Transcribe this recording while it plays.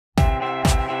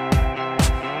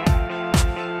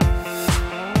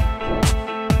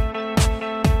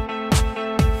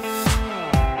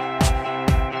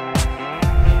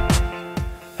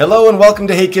Hello and welcome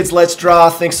to Hey Kids Let's Draw.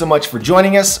 Thanks so much for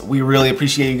joining us. We really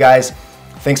appreciate you guys.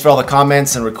 Thanks for all the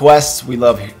comments and requests. We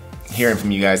love hearing from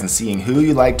you guys and seeing who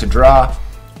you like to draw,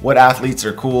 what athletes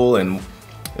are cool, and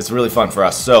it's really fun for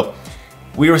us. So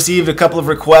we received a couple of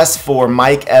requests for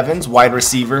Mike Evans, wide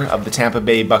receiver of the Tampa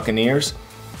Bay Buccaneers.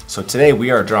 So today we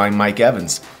are drawing Mike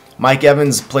Evans. Mike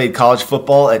Evans played college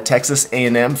football at Texas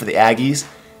A&M for the Aggies,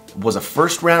 was a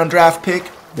first-round draft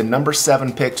pick, the number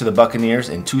 7 pick to the Buccaneers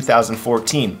in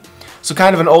 2014. So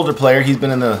kind of an older player. He's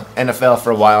been in the NFL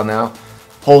for a while now.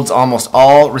 Holds almost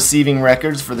all receiving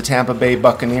records for the Tampa Bay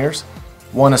Buccaneers.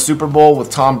 Won a Super Bowl with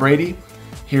Tom Brady.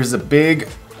 Here's a big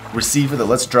receiver that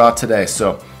let's draw today.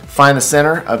 So find the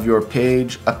center of your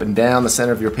page up and down, the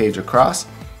center of your page across.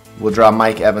 We'll draw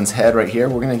Mike Evans' head right here.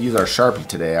 We're going to use our Sharpie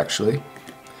today, actually.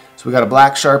 So we got a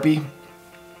black Sharpie.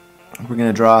 We're going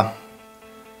to draw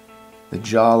the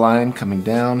jawline coming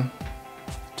down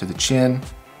to the chin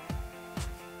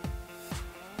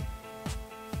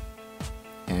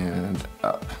and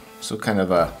up. So kind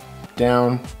of a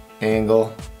down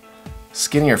angle,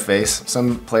 skinnier face.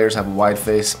 Some players have a wide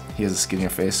face. He has a skinnier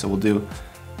face. So we'll do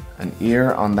an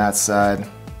ear on that side,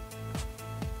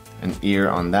 an ear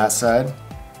on that side,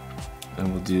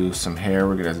 and we'll do some hair.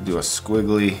 We're gonna do a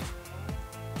squiggly,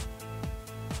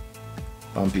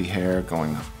 bumpy hair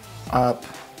going up,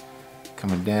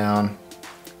 coming down.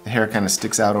 The hair kind of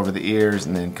sticks out over the ears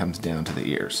and then comes down to the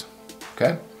ears.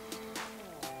 Okay?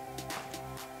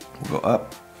 We'll go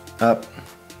up, up,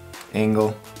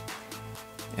 angle,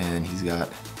 and he's got,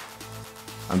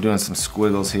 I'm doing some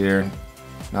squiggles here,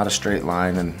 not a straight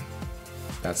line, and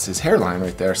that's his hairline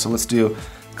right there. So let's do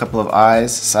a couple of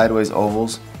eyes, sideways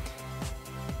ovals.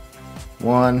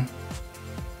 1,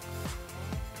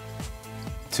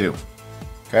 2.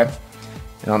 Okay?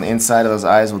 And on the inside of those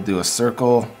eyes, we'll do a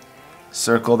circle.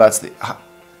 Circle, that's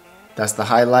the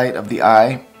highlight of the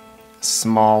eye.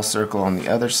 Small circle on the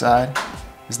other side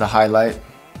is the highlight.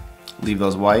 Leave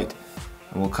those white.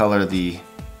 And we'll color the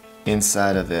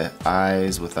inside of the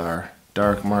eyes with our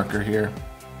dark marker here.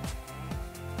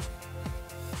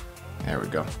 There we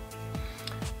go.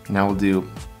 Now we'll do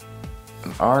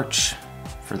an arch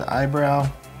for the eyebrow.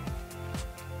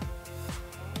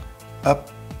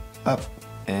 Up, up,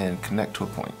 and connect to a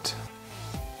point.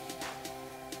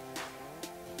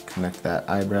 Connect that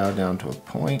eyebrow down to a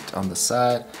point on the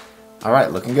side. All right,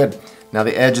 looking good. Now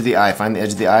the edge of the eye, find the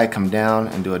edge of the eye, come down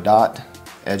and do a dot.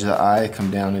 Edge of the eye,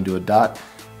 come down and do a dot.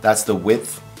 That's the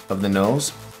width of the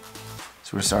nose.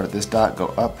 So we'll start at this dot, go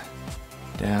up,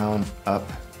 down,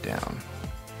 down.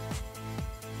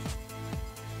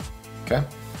 Okay?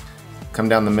 Come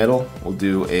down the middle, we'll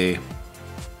do a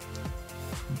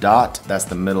dot, that's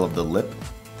the middle of the lip.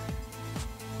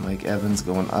 Mike Evans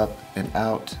going up and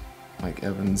out. Mike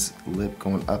Evans' lip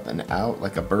going up and out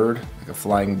like a bird, like a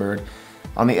flying bird.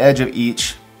 On the edge of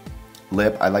each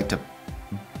lip, I like to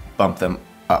bump them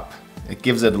up. It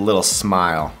gives it a little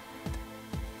smile.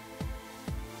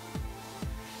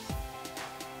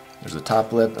 There's a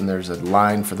top lip and there's a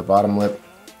line for the bottom lip.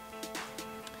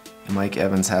 And Mike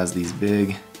Evans has these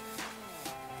big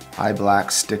eye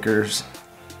black stickers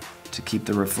to keep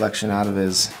the reflection out of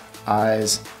his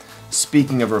eyes.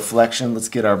 Speaking of reflection, let's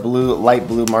get our blue, light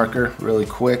blue marker really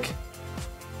quick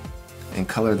and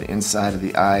color the inside of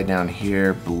the eye down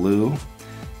here blue.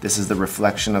 This is the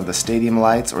reflection of the stadium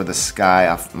lights or the sky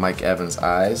off Mike Evans'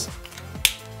 eyes.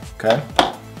 Okay?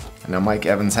 And now Mike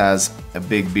Evans has a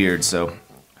big beard, so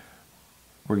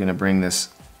we're gonna bring this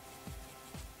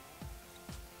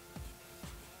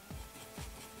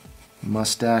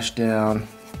mustache down.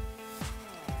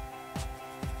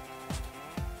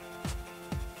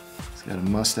 He's got a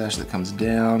mustache that comes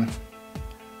down,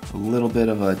 a little bit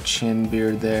of a chin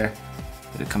beard there,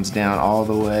 but it comes down all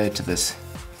the way to this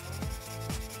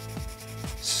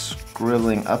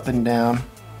scribbling up and down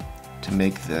to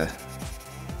make the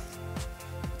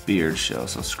beard show.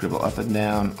 So scribble up and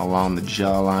down along the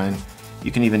jawline.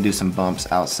 You can even do some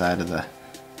bumps outside of the,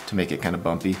 to make it kind of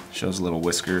bumpy. Shows little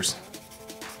whiskers.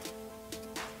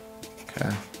 Okay.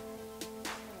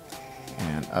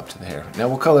 And up to the hair. Now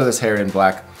we'll color this hair in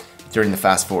black during the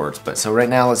fast forwards. But so right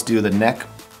now let's do the neck.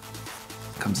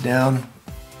 Comes down,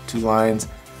 2 lines,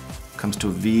 comes to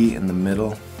a V in the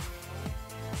middle.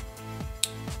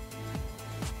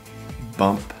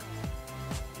 Bump,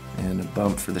 and a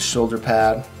bump for the shoulder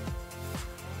pad.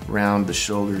 Round the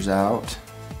shoulders out,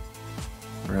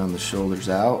 round the shoulders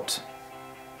out.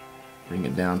 Bring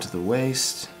it down to the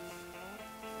waist.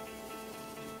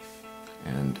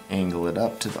 And angle it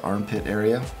up to the armpit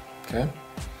area, okay?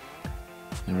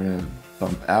 And we're gonna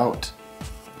bump out,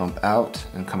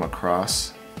 and come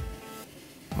across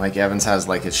Mike Evans has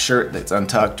like his shirt that's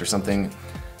untucked or something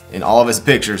in all of his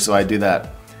pictures, so I do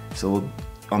that. So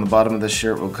on the bottom of this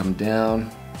shirt, we'll come down,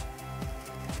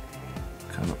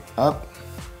 come up,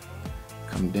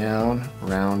 come down,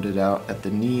 round it out at the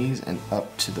knees and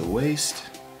up to the waist.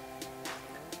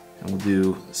 And we'll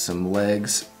do some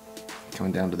legs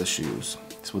coming down to the shoes.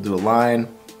 So we'll do a line,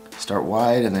 start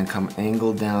wide, and then come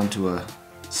angled down to a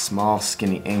small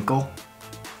skinny ankle.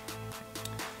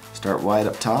 Start wide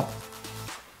up top,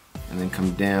 and then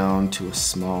come down to a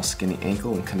small skinny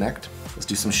ankle and connect. Let's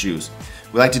do some shoes.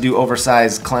 We like to do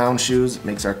oversized clown shoes. It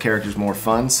makes our characters more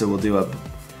fun, so we'll do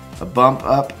a bump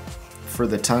up for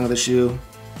the tongue of the shoe.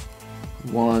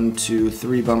 1, 2,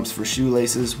 3 bumps for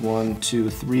shoelaces. 1, 2,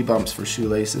 3 bumps for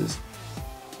shoelaces.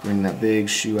 Bring that big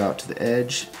shoe out to the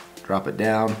edge, drop it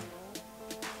down,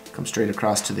 come straight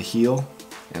across to the heel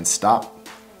and stop,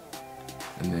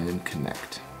 and then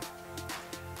connect.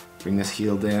 Bring this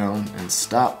heel down and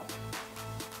stop,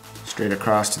 straight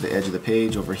across to the edge of the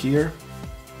page over here,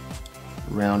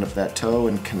 round up that toe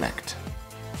and connect.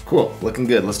 Cool, looking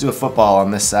good. Let's do a football on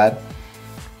this side.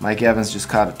 Mike Evans just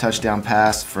caught a touchdown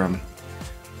pass from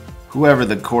whoever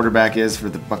the quarterback is for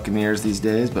the Buccaneers these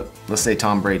days, but let's say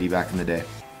Tom Brady back in the day.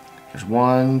 There's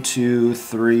 1, 2,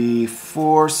 3,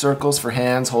 4 circles for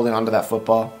hands holding onto that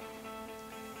football.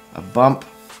 A bump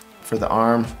for the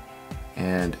arm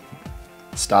and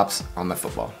stops on the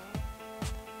football.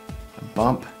 A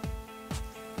bump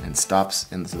and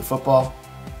stops into the football.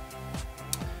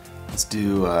 Let's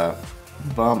do a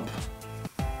bump,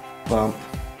 bump,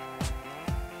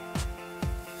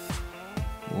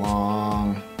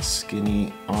 long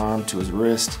skinny arm to his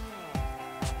wrist.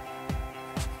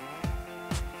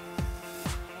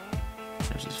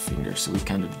 There's his finger, so we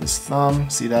kind of do this thumb,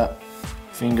 see that?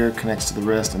 Finger connects to the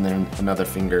wrist and then another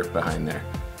finger behind there.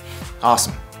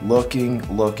 Awesome, looking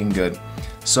good.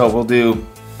 So we'll do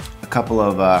a couple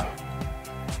of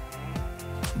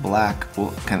black,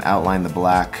 we'll kind of outline the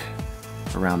black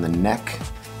around the neck.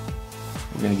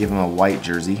 We're gonna give him a white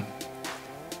jersey.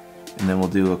 And then we'll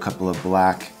do a couple of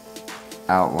black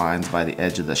outlines by the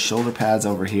edge of the shoulder pads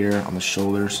over here on the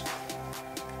shoulders.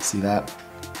 See that?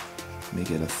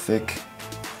 Make it a thick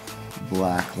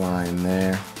black line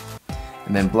there.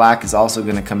 And then black is also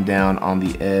going to come down on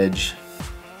the edge,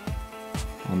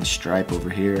 on the stripe over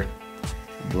here.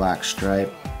 Black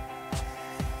stripe.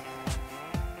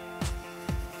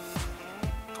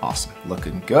 Awesome,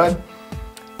 looking good.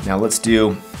 Now let's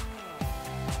do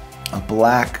a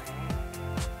black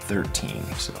 13,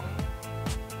 so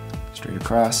straight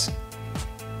across.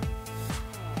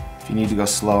 If you need to go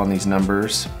slow on these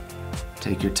numbers,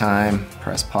 take your time,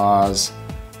 press pause,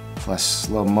 plus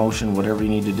slow motion, whatever you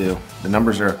need to do. The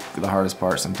numbers are the hardest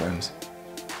part sometimes.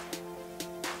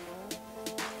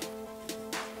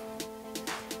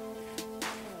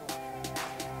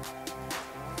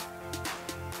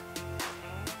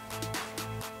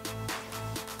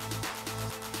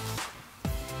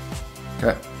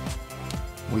 Okay.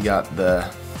 We got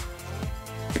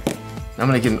I'm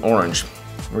gonna get an orange.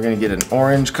 We're gonna get an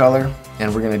orange color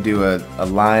and we're gonna do a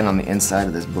line on the inside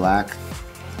of this black.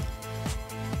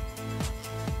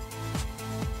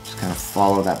 Just kind of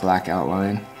follow that black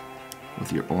outline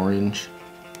with your orange.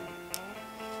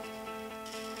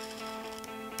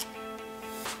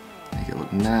 Make it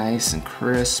look nice and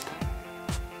crisp.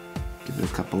 Give it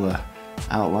a couple of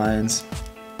outlines.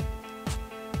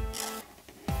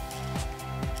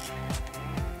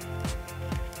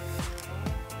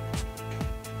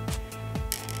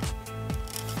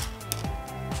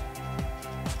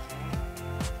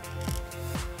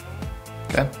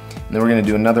 Okay, and then we're going to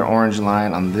do another orange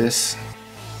line on this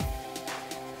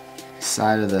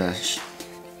side of the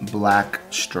black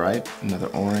stripe, another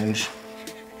orange.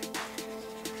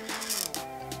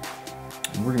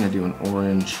 And we're going to do an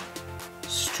orange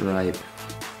stripe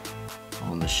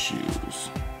on the shoes.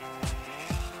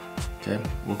 Okay,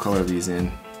 we'll color these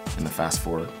in the fast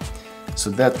forward. So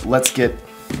let's get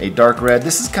a dark red.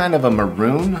 This is kind of a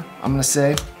maroon, I'm going to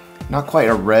say. Not quite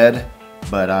a red,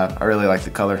 but I really like the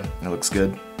color. It looks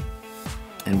good.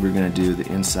 And we're going to do the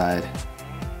inside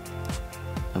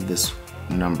of this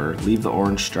number. Leave the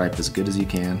orange stripe as good as you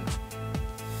can.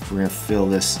 We're going to fill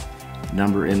this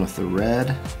number in with the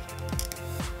red.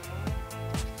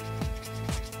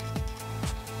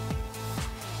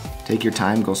 Take your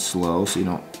time, go slow so you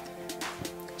don't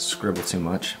scribble too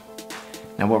much.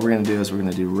 Now what we're going to do is we're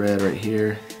going to do red right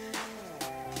here,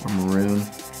 or maroon,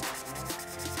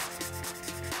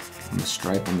 on the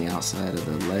stripe on the outside of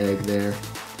the leg there.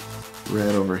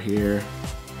 Red over here.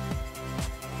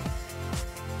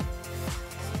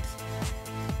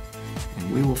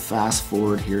 And we will fast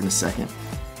forward here in a second.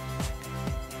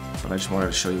 but I just wanted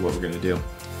to show you what we're gonna do.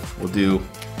 We'll do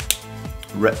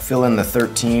fill in the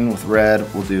 13 with red.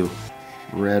 We'll do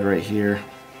red right here.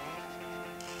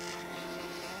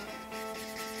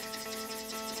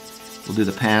 We'll do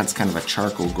the pants, kind of a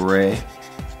charcoal gray.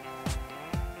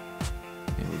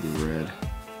 And we'll do red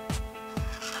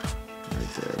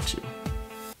right there too.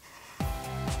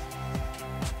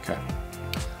 Okay,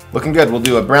 looking good. We'll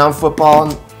do a brown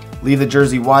football, leave the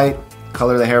jersey white,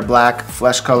 color the hair black,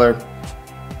 flesh color,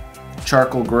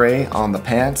 charcoal gray on the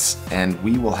pants, and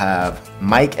we will have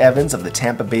Mike Evans of the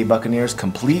Tampa Bay Buccaneers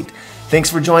complete. Thanks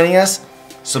for joining us.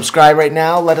 Subscribe right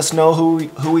now. Let us know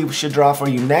who we should draw for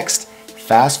you next.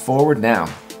 Fast forward now.